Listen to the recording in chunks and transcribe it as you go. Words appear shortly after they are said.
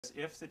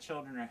If the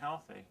children are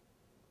healthy,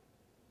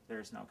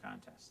 there's no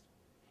contest.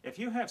 If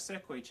you have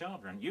sickly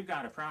children, you've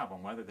got a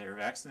problem, whether they're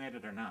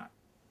vaccinated or not.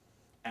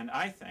 And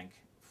I think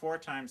 4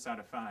 times out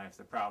of 5,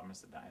 the problem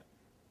is the diet.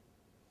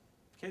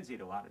 Kids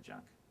eat a lot of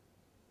junk.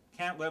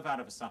 Can't live out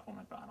of a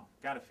supplement bottle.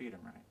 Got to feed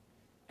them right.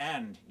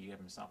 And you give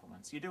them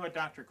supplements. You do what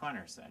Dr.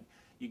 Klenner said.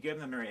 You give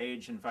them their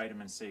age in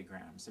vitamin C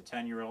grams. A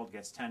 10-year-old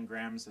gets 10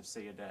 grams of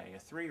C a day.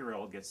 A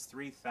 3-year-old gets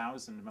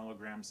 3,000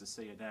 milligrams of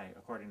C a day,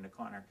 according to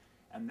Klenner.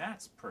 And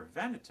that's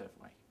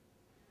preventatively.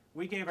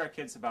 We gave our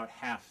kids about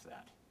half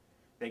that.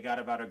 They got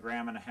about 1.5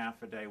 grams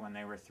a day when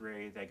they were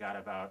 3. They got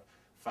about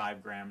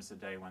 5 grams a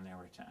day when they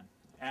were 10.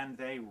 And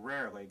they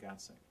rarely got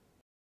sick.